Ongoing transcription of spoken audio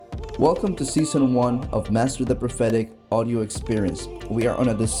Welcome to Season 1 of Master the Prophetic audio experience. We are on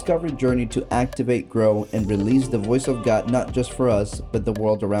a discovery journey to activate, grow, and release the voice of God not just for us, but the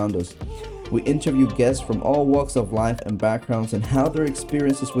world around us. We interview guests from all walks of life and backgrounds and how their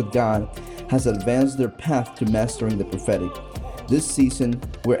experiences with God has advanced their path to mastering the prophetic. This season,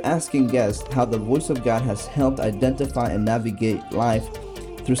 we're asking guests how the voice of God has helped identify and navigate life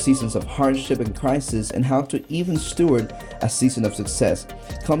through seasons of hardship and crisis, and how to even steward a season of success.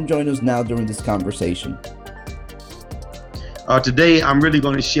 Come join us now during this conversation. Today, I'm really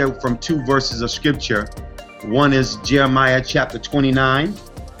going to share from two verses of scripture. One is Jeremiah chapter 29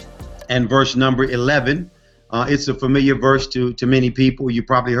 and verse number 11. It's a familiar verse to many people. You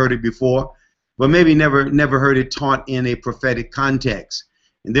probably heard it before, but maybe never heard it taught in a prophetic context.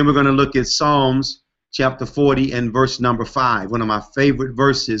 And then we're going to look at Psalms chapter 40 and verse number 5, one of my favorite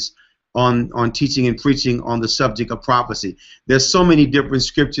verses on teaching and preaching on the subject of prophecy. There's so many different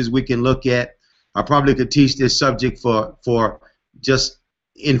scriptures we can look at. I probably could teach this subject for just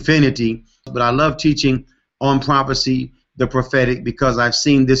infinity, but I love teaching on prophecy, the prophetic, because I've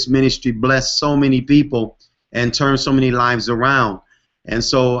seen this ministry bless so many people and turn so many lives around. And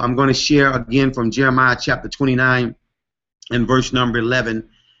so I'm going to share again from Jeremiah chapter 29 and verse number 11.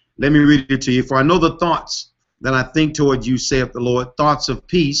 Let me read it to you. For I know the thoughts that I think toward you, saith the Lord, thoughts of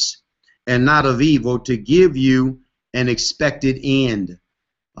peace and not of evil, to give you an expected end.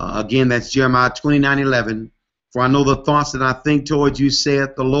 Again, that's Jeremiah 29:11. For I know the thoughts that I think toward you,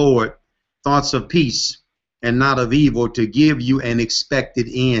 saith the Lord, thoughts of peace and not of evil, to give you an expected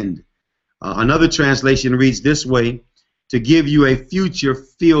end. Another translation reads this way, to give you a future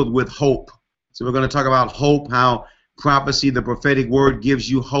filled with hope. So we're going to talk about hope, how prophecy, the prophetic word, gives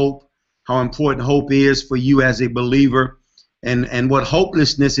you hope, how important hope is for you as a believer, and what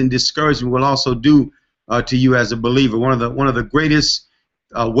hopelessness and discouragement will also do to you as a believer. One of the greatest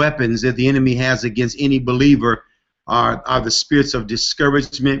weapons that the enemy has against any believer are the spirits of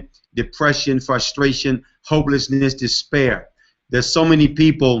discouragement, depression, frustration, hopelessness, despair. There's so many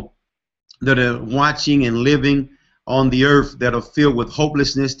people that are watching and living on the earth that are filled with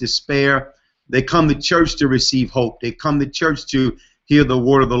hopelessness, despair. They come to church to receive hope. They come to church to hear the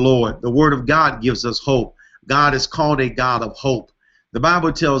word of the Lord. The word of God gives us hope. God is called a God of hope. The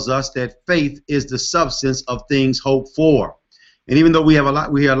Bible tells us that faith is the substance of things hoped for. And even though we hear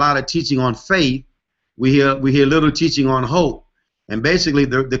a lot of teaching on faith, we hear little teaching on hope. And basically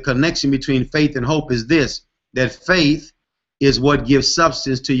the connection between faith and hope is this, that faith is what gives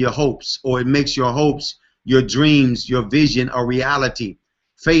substance to your hopes, or it makes your hopes, your dreams, your vision a reality.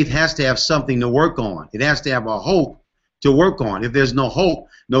 Faith has to have something to work on. It has to have a hope to work on. If there's no hope,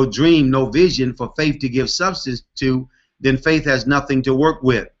 no dream, no vision for faith to give substance to, then faith has nothing to work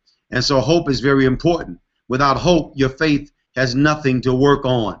with. And so hope is very important. Without hope, your faith has nothing to work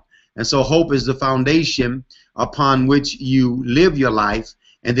on. And so hope is the foundation upon which you live your life,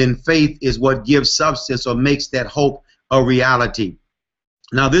 and then faith is what gives substance or makes that hope a reality.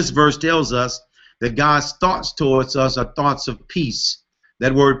 Now this verse tells us that God's thoughts towards us are thoughts of peace.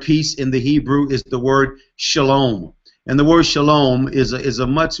 That word peace in the Hebrew is the word shalom. And the word shalom is a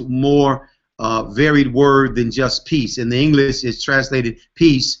much more varied word than just peace. In the English, it's translated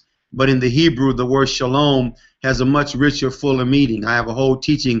peace, but in the Hebrew, the word shalom has a much richer, fuller meaning. I have a whole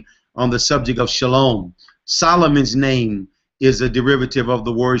teaching on the subject of shalom. Solomon's name is a derivative of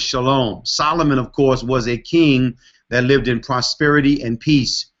the word shalom. Solomon, of course, was a king that lived in prosperity and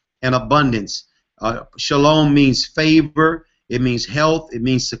peace and abundance. Shalom means favor. It means health, it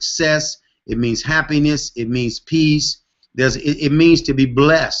means success, it means happiness, it means peace. It means to be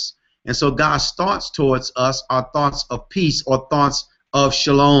blessed. And so God's thoughts towards us are thoughts of peace or thoughts of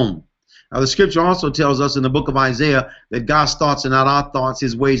shalom. Now the scripture also tells us in the book of Isaiah that God's thoughts are not our thoughts,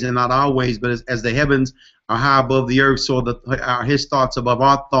 his ways are not our ways, but as the heavens are high above the earth, so are his thoughts above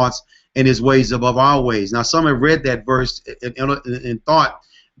our thoughts and his ways above our ways. Now some have read that verse and thought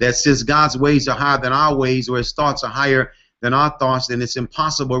that since God's ways are higher than our ways, or his thoughts are higher than our thoughts, then it's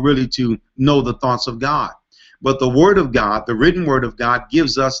impossible really to know the thoughts of God. But the word of God, the written word of God,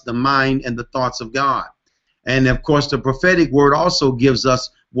 gives us the mind and the thoughts of God. And of course the prophetic word also gives us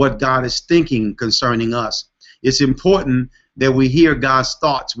what God is thinking concerning us. It's important that we hear God's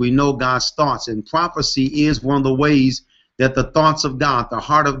thoughts, we know God's thoughts, and prophecy is one of the ways that the thoughts of God, the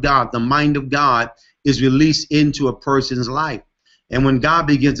heart of God, the mind of God is released into a person's life. And when God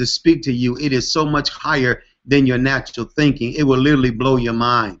begins to speak to you, it is so much higher than your natural thinking. It will literally blow your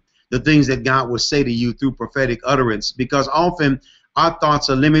mind, the things that God will say to you through prophetic utterance, because often our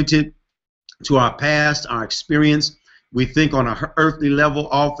thoughts are limited to our past, our experience. We think on an earthly level,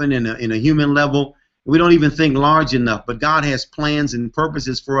 often in a human level, We don't even think large enough, but God has plans and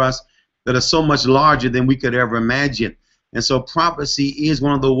purposes for us that are so much larger than we could ever imagine. And so prophecy is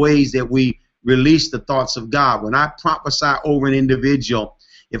one of the ways that we release the thoughts of God. When I prophesy over an individual,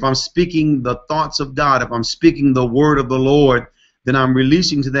 if I'm speaking the thoughts of God, if I'm speaking the word of the Lord, then I'm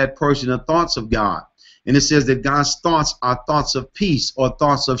releasing to that person the thoughts of God. And it says that God's thoughts are thoughts of peace or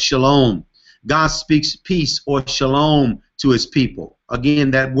thoughts of shalom. God speaks peace or shalom to his people.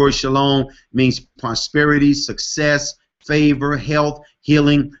 Again, that word shalom means prosperity, success, favor, health,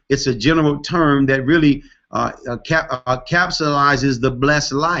 healing. It's a general term that really capsulizes the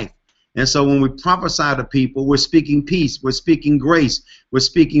blessed life. And so when we prophesy to people, we're speaking peace, we're speaking grace, we're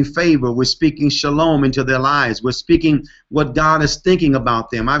speaking favor, we're speaking shalom into their lives. We're speaking what God is thinking about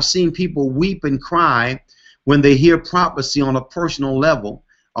them. I've seen people weep and cry when they hear prophecy on a personal level,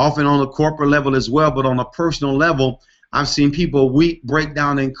 often on a corporate level as well, but on a personal level, I've seen people weep, break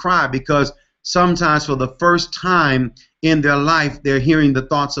down, and cry because sometimes for the first time in their life, they're hearing the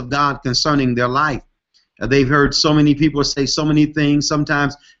thoughts of God concerning their life. They've heard so many people say so many things,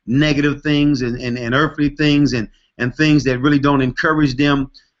 sometimes negative things and earthly things and things that really don't encourage them.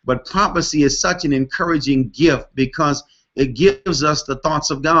 But prophecy is such an encouraging gift because it gives us the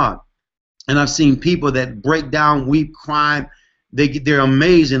thoughts of God. And I've seen people that break down, weep, cry. They're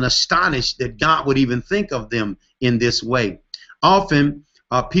amazed and astonished that God would even think of them in this way. Often,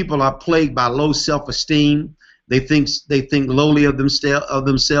 people are plagued by low self-esteem. They think lowly of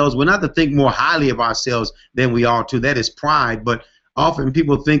themselves. We're not to think more highly of ourselves than we ought to. That is pride. But often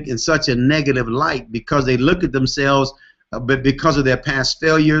people think in such a negative light because they look at themselves, but because of their past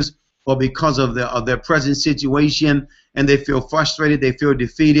failures or because of their present situation, and they feel frustrated, they feel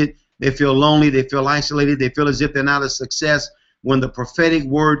defeated, they feel lonely, they feel isolated, they feel as if they're not a success. When the prophetic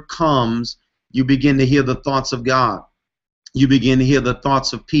word comes, you begin to hear the thoughts of God. You begin to hear the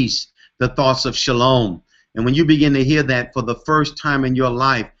thoughts of peace, the thoughts of shalom. And when you begin to hear that for the first time in your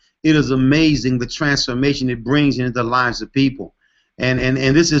life, it is amazing the transformation it brings into the lives of people. And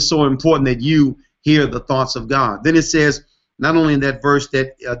this is so important that you hear the thoughts of God. Then it says, not only in that verse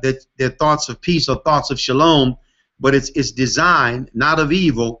that they're thoughts of peace or thoughts of shalom, but it's designed, not of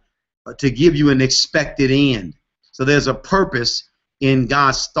evil, to give you an expected end. So there's a purpose in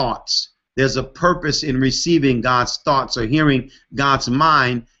God's thoughts. There's a purpose in receiving God's thoughts or hearing God's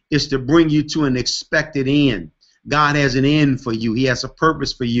mind is to bring you to an expected end. God has an end for you. He has a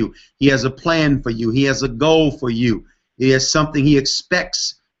purpose for you. He has a plan for you. He has a goal for you. He has something he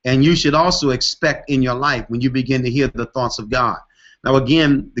expects, and you should also expect in your life when you begin to hear the thoughts of God. Now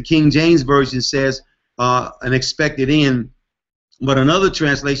again, the King James Version says an expected end, but another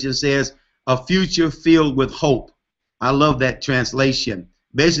translation says a future filled with hope. I love that translation.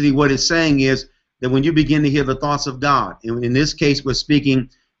 Basically what it's saying is that when you begin to hear the thoughts of God, and in this case we're speaking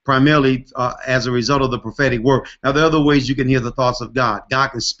primarily as a result of the prophetic word. Now there are other ways you can hear the thoughts of God. God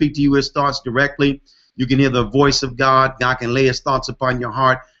can speak to you his thoughts directly. You can hear the voice of God. God can lay his thoughts upon your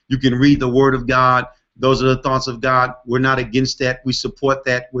heart. You can read the word of God. Those are the thoughts of God. We're not against that. We support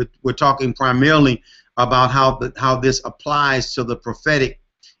that. We're talking primarily about how this applies to the prophetic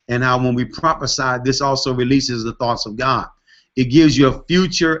and how when we prophesy, this also releases the thoughts of God. It gives you a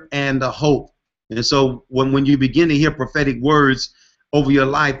future and a hope. And so when you begin to hear prophetic words over your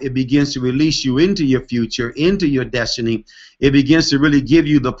life, it begins to release you into your future, into your destiny. It begins to really give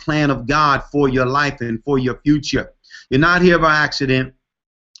you the plan of God for your life and for your future. You're not here by accident.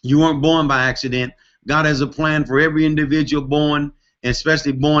 You weren't born by accident. God has a plan for every individual born, and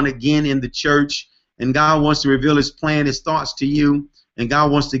especially born again in the church. And God wants to reveal his plan, his thoughts to you. And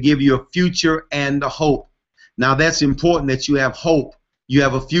God wants to give you a future and a hope. Now that's important that you have hope. You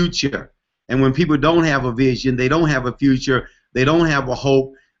have a future. And when people don't have a vision, they don't have a future, they don't have a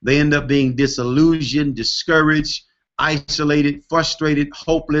hope, they end up being disillusioned, discouraged, isolated, frustrated,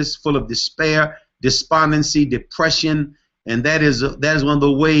 hopeless, full of despair, despondency, depression. And that is one of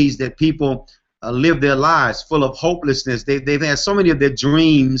the ways that people live their lives, full of hopelessness. They've had so many of their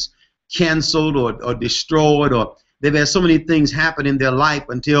dreams canceled or destroyed, or they've had so many things happen in their life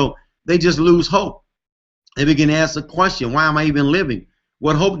until they just lose hope. They begin to ask the question, why am I even living?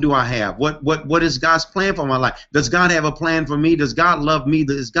 What hope do I have? What is God's plan for my life? Does God have a plan for me? Does God love me?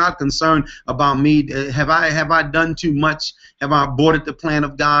 Is God concerned about me? Have I done too much? Have I aborted the plan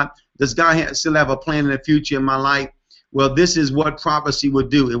of God? Does God still have a plan in the future in my life? Well, this is what prophecy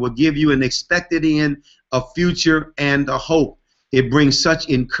would do. It will give you an expected end, a future, and a hope. It brings such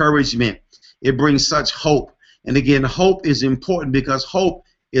encouragement. It brings such hope. And again, hope is important because hope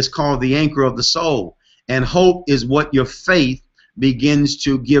is called the anchor of the soul. And hope is what your faith begins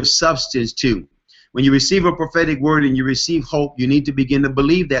to give substance to. When you receive a prophetic word and you receive hope, you need to begin to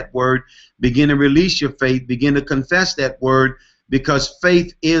believe that word, begin to release your faith, begin to confess that word, because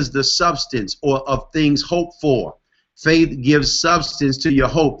faith is the substance or of things hoped for. Faith gives substance to your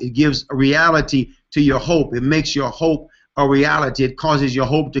hope. It gives a reality to your hope. It makes your hope a reality. It causes your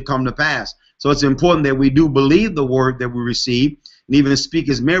hope to come to pass. So it's important that we do believe the word that we receive, and even speak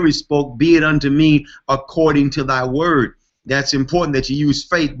as Mary spoke, be it unto me according to thy word. That's important that you use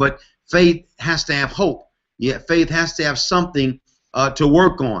faith, but faith has to have hope. Yeah, faith has to have something to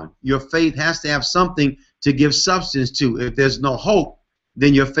work on. Your faith has to have something to give substance to. If there's no hope,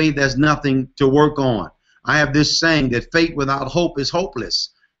 then your faith has nothing to work on. I have this saying that faith without hope is hopeless.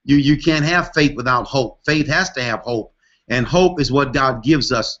 You can't have faith without hope. Faith has to have hope, and hope is what God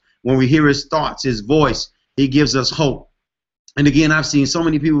gives us. When we hear his thoughts, his voice, he gives us hope. And again, I've seen so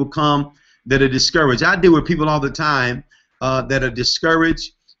many people come that are discouraged. I deal with people all the time that are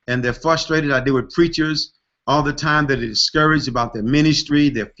discouraged and they're frustrated. I deal with preachers all the time that are discouraged about their ministry,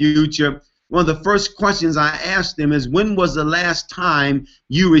 their future. One of the first questions I ask them is, when was the last time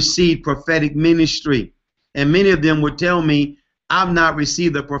you received prophetic ministry? And many of them would tell me, I've not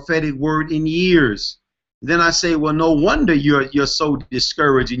received a prophetic word in years. Then I say, well, no wonder you're so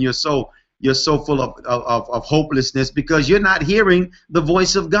discouraged and you're so full of hopelessness, because you're not hearing the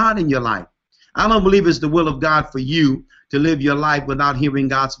voice of God in your life. I don't believe it's the will of God for you to live your life without hearing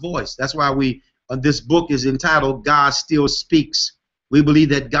God's voice. That's why this book is entitled God Still Speaks. We believe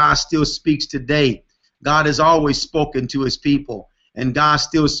that God still speaks today. God has always spoken to his people, and God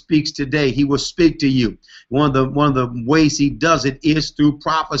still speaks today. He will speak to you. One of the ways he does it is through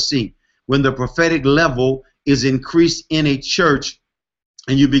prophecy. When the prophetic level is increased in a church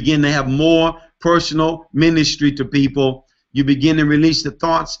and you begin to have more personal ministry to people, you begin to release the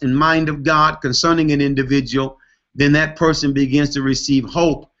thoughts and mind of God concerning an individual, then that person begins to receive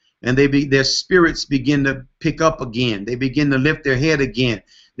hope, and their spirits begin to pick up again. They begin to lift their head again.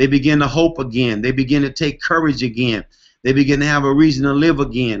 They begin to hope again. They begin to take courage again. They begin to have a reason to live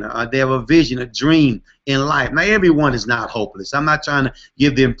again. They have a vision, a dream in life. Now, everyone is not hopeless. I'm not trying to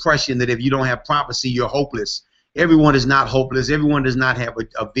give the impression that if you don't have prophecy, you're hopeless. Everyone is not hopeless. Everyone does not have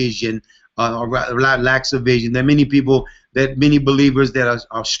a vision or lacks a vision. There are many believers that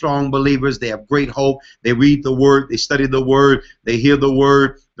are strong believers. They have great hope. They read the word. They study the word. They hear the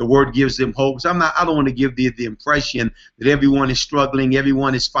word. The word gives them hope. So I don't want to give the impression that everyone is struggling,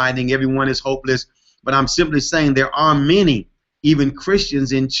 everyone is fighting, everyone is hopeless. But I'm simply saying there are many, even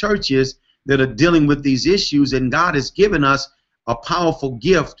Christians in churches, that are dealing with these issues, and God has given us a powerful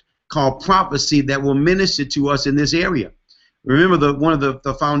gift called prophecy that will minister to us in this area. Remember, one of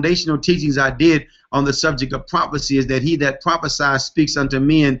the foundational teachings I did on the subject of prophecy is that he that prophesies speaks unto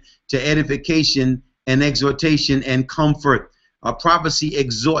men to edification and exhortation and comfort. Prophecy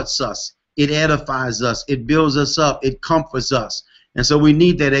exhorts us, it edifies us, it builds us up, it comforts us. And so we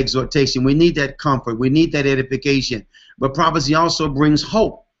need that exhortation, we need that comfort, we need that edification. But prophecy also brings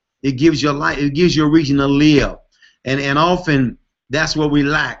hope. It gives you life, it gives you a reason to live. And often that's what we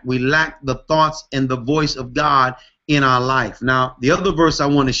lack. We lack the thoughts and the voice of God in our life. Now, the other verse I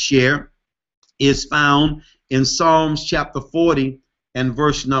want to share is found in Psalms chapter 40 and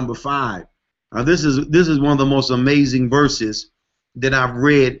verse number 5. Now, this is one of the most amazing verses that I've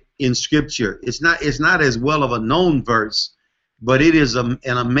read in Scripture. It's not as well of a known verse, but it is an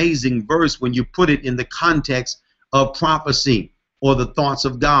amazing verse when you put it in the context of prophecy or the thoughts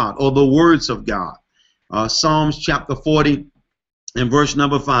of God or the words of God. Psalms chapter 40 and verse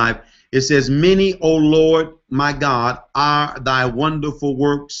number 5, it says, "Many, O Lord, my God, are thy wonderful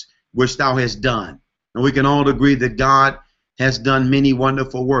works which thou hast done." And we can all agree that God has done many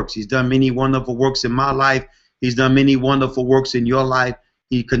wonderful works. He's done many wonderful works in my life. He's done many wonderful works in your life.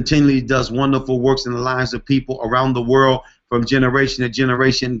 He continually does wonderful works in the lives of people around the world from generation to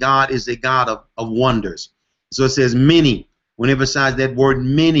generation. God is a God of wonders. So it says many. We emphasize that word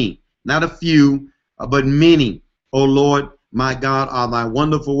many, not a few, but many. O Lord, my God, are thy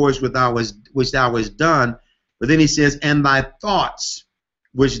wonderful works which thou hast done. But then he says, and thy thoughts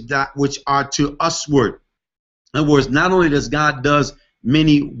which are to usward. In other words, not only does God does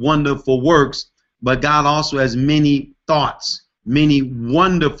many wonderful works, but God also has many thoughts, many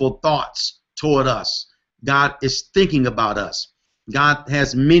wonderful thoughts toward us. God is thinking about us. God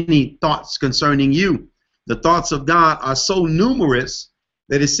has many thoughts concerning you. The thoughts of God are so numerous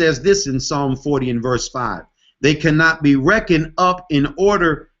that it says this in Psalm 40 and verse 5. They cannot be reckoned up in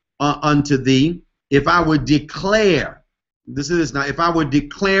order unto thee. If I would declare, if I would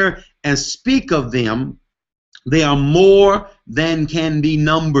declare and speak of them, they are more than can be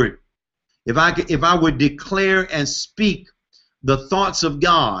numbered. If I would declare and speak the thoughts of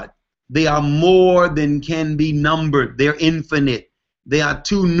God, They are more than can be numbered. They're infinite. They are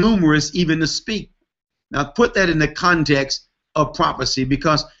too numerous even to speak. Now put that in the context of prophecy,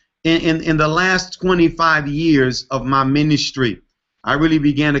 because in the last 25 years of my ministry, I really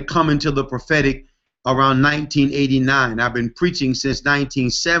began to come into the prophetic around 1989. I've been preaching since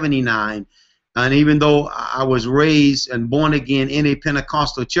 1979. And even though I was raised and born again in a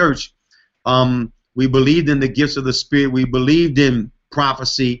Pentecostal church, we believed in the gifts of the Spirit. We believed in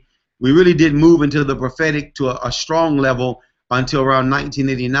prophecy. We really did move into the prophetic to a strong level until around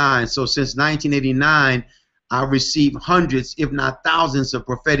 1989. So since 1989, I've received hundreds, if not thousands, of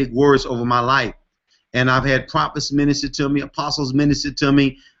prophetic words over my life. And I've had prophets minister to me, apostles minister to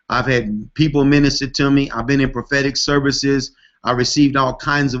me. I've had people minister to me. I've been in prophetic services. I received all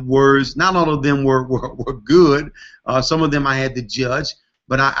kinds of words. Not all of them were good. Some of them I had to judge.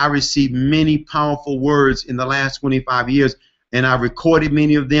 But I received many powerful words in the last 25 years. And I recorded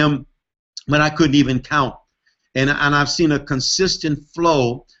many of them, but I couldn't even count. And I've seen a consistent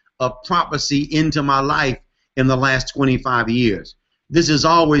flow of prophecy into my life in the last 25 years. This has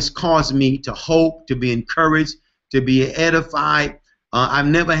always caused me to hope, to be encouraged, to be edified. I've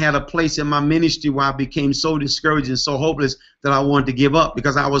never had a place in my ministry where I became so discouraged and so hopeless that I wanted to give up,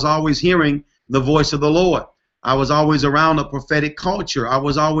 because I was always hearing the voice of the Lord. I was always around a prophetic culture. I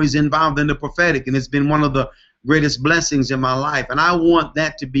was always involved in the prophetic, and it's been one of the greatest blessings in my life. And I want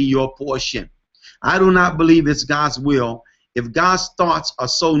that to be your portion. I do not believe it's God's will. If God's thoughts are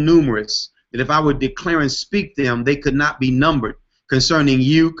so numerous that if I would declare and speak them, they could not be numbered concerning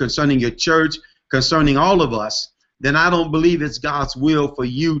you, concerning your church, concerning all of us, then I don't believe it's God's will for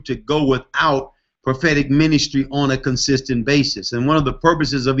you to go without prophetic ministry on a consistent basis. And one of the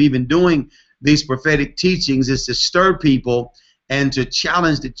purposes of even doing these prophetic teachings is to stir people and to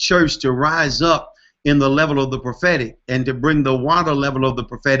challenge the church to rise up in the level of the prophetic and to bring the water level of the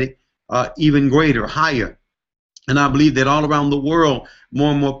prophetic even greater, higher. And I believe that all around the world,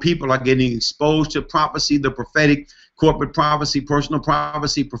 more and more people are getting exposed to prophecy, the prophetic, corporate prophecy, personal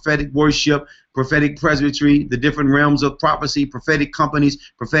prophecy, prophetic worship, prophetic presbytery, the different realms of prophecy, prophetic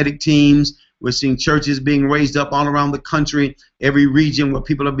companies, prophetic teams. We're seeing churches being raised up all around the country, every region where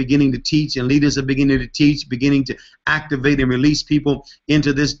people are beginning to teach and leaders are beginning to teach, beginning to activate and release people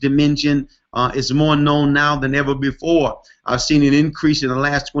into this dimension. It's more known now than ever before. I've seen an increase in the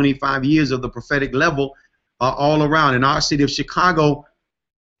last 25 years of the prophetic level all around. In our city of Chicago,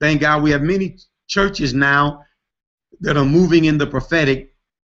 thank God we have many churches now that are moving in the prophetic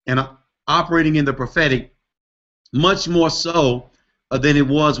and operating in the prophetic, much more so than it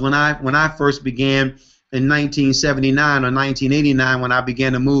was when I first began in 1979 or 1989, when I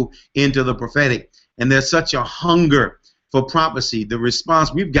began to move into the prophetic. And there's such a hunger for prophecy. The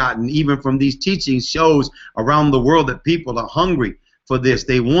response we've gotten even from these teachings shows around the world that people are hungry for this.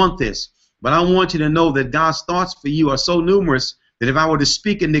 They want this. But I want you to know that God's thoughts for you are so numerous that if I were to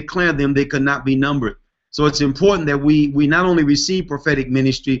speak and declare them, they could not be numbered. So it's important that we not only receive prophetic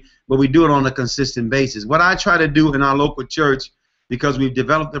ministry, but we do it on a consistent basis. What I try to do in our local church, because we've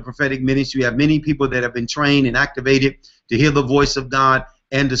developed the prophetic ministry, we have many people that have been trained and activated to hear the voice of God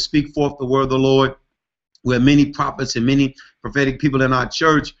and to speak forth the word of the Lord. We have many prophets and many prophetic people in our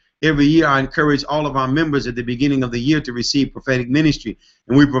church. Every year I encourage all of our members at the beginning of the year to receive prophetic ministry.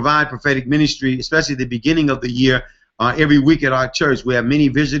 And we provide prophetic ministry, especially at the beginning of the year, every week at our church. We have many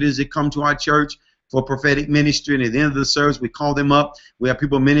visitors that come to our church for prophetic ministry, and at the end of the service we call them up. We have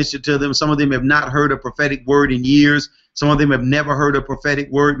people minister to them. Some of them have not heard a prophetic word in years. Some of them have never heard a prophetic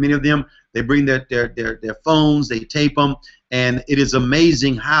word. Many of them, they bring their phones, they tape them, and it is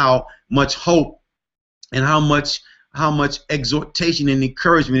amazing how much hope and how much exhortation and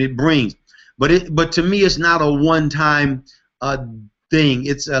encouragement it brings. But to me, it's not a one-time thing.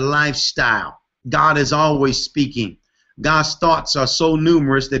 It's a lifestyle. God is always speaking. God's thoughts are so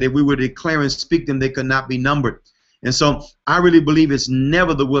numerous that if we were to declare and speak them, they could not be numbered. And so I really believe it's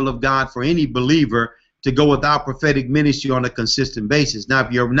never the will of God for any believer to go without prophetic ministry on a consistent basis. Now,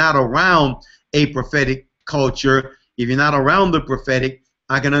 if you're not around a prophetic culture, if you're not around the prophetic,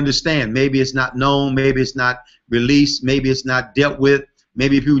 I can understand. Maybe it's not known, maybe it's not released, maybe it's not dealt with,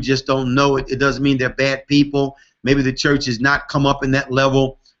 maybe people just don't know it. It doesn't mean they're bad people. Maybe the church has not come up in that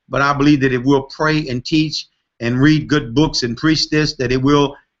level. But I believe that if we'll pray and teach and read good books and preach this, that it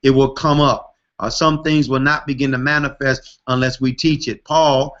will come up. Some things will not begin to manifest unless we teach it.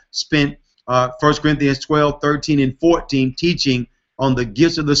 Paul spent 1 Corinthians 12, 13, and 14 teaching on the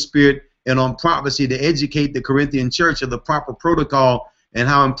gifts of the Spirit and on prophecy to educate the Corinthian church of the proper protocol and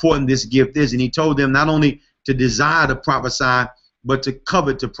how important this gift is. And he told them not only to desire to prophesy, but to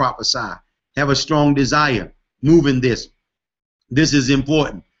covet to prophesy. Have a strong desire. Move in this. This is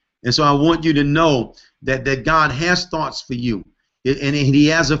important. And so I want you to know that God has thoughts for you, and he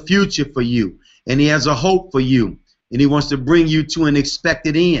has a future for you, and he has a hope for you, and he wants to bring you to an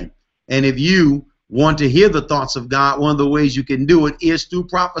expected end. And if you want to hear the thoughts of God, one of the ways you can do it is through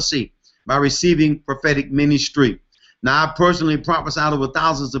prophecy, by receiving prophetic ministry. Now, I personally prophesied over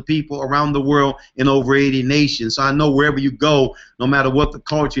thousands of people around the world in over 80 nations. So I know wherever you go, no matter what the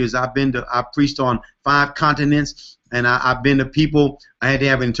culture is, I preached on 5 continents, and I've been to people. I had to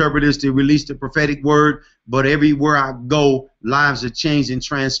have interpreters to release the prophetic word, but everywhere I go, lives are changed and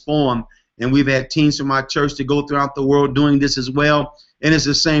transformed. And we've had teams from our church to go throughout the world doing this as well. And it's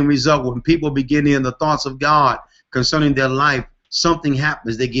the same result. When people begin to hear the thoughts of God concerning their life, something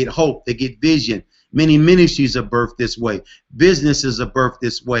happens. They get hope. They get vision. Many ministries are birthed this way. Businesses are birthed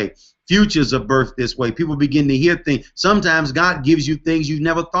this way. Futures are birthed this way. People begin to hear things. Sometimes God gives you things you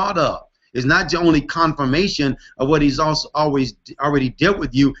never thought of. It's not only confirmation of what he's also already dealt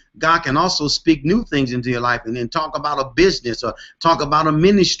with you. God can also speak new things into your life, and then talk about a business, or talk about a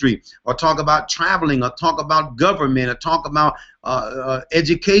ministry, or talk about traveling, or talk about government, or talk about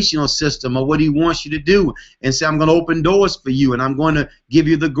educational system, or what he wants you to do, and say, I'm going to open doors for you, and I'm going to give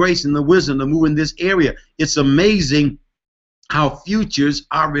you the grace and the wisdom to move in this area. It's amazing how futures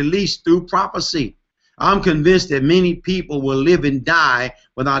are released through prophecy. I'm convinced that many people will live and die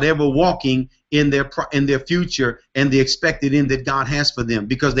without ever walking in their future and the expected end that God has for them,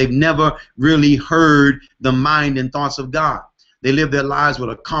 because they've never really heard the mind and thoughts of God. They live their lives with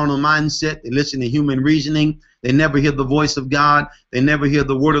a carnal mindset. They listen to human reasoning. They never hear the voice of God. They never hear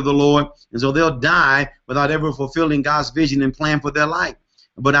the word of the Lord. And so they'll die without ever fulfilling God's vision and plan for their life.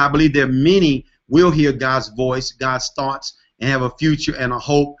 But I believe that many will hear God's voice, God's thoughts, and have a future and a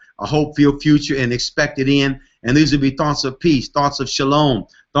hope-filled future and expected end. And these will be thoughts of peace, thoughts of shalom,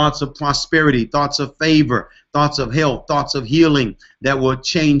 thoughts of prosperity, thoughts of favor, thoughts of health, thoughts of healing that will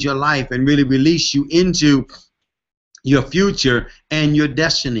change your life and really release you into your future and your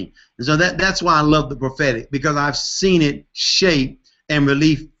destiny. And so that's why I love the prophetic, because I've seen it shape and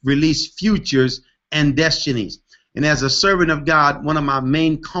release futures and destinies. And as a servant of God, one of my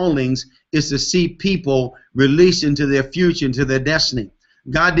main callings is to see people released into their future, into their destiny.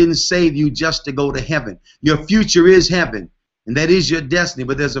 God didn't save you just to go to heaven. Your future is heaven, and that is your destiny.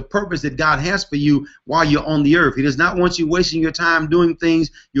 But there's a purpose that God has for you while you're on the earth. He does not want you wasting your time doing things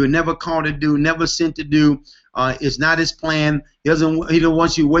you were never called to do, never sent to do. It's not his plan. He don't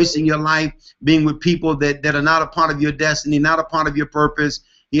want you wasting your life being with people that are not a part of your destiny, not a part of your purpose.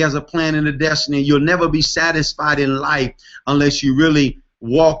 He has a plan and a destiny. You'll never be satisfied in life unless you really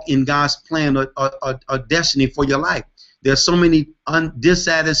walk in God's plan or destiny for your life. There's so many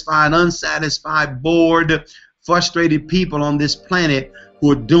dissatisfied, unsatisfied, bored, frustrated people on this planet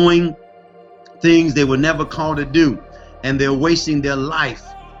who are doing things they were never called to do, and they're wasting their life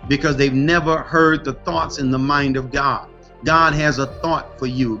because they've never heard the thoughts in the mind of God. God has a thought for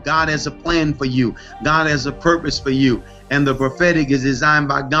you. God has a plan for you. God has a purpose for you. And the prophetic is designed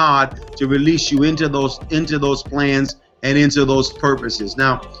by God to release you into those plans and into those purposes.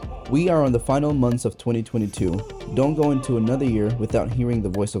 Now, we are on the final months of 2022. Don't go into another year without hearing the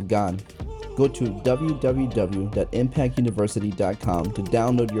voice of God. Go to www.impactuniversity.com to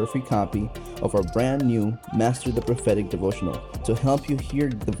download your free copy of our brand new Master the Prophetic devotional to help you hear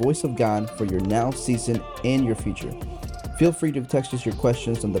the voice of God for your now season and your future. Feel free to text us your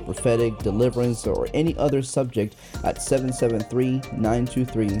questions on the prophetic, deliverance, or any other subject at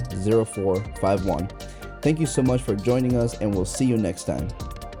 773-923-0451. Thank you so much for joining us, and we'll see you next time.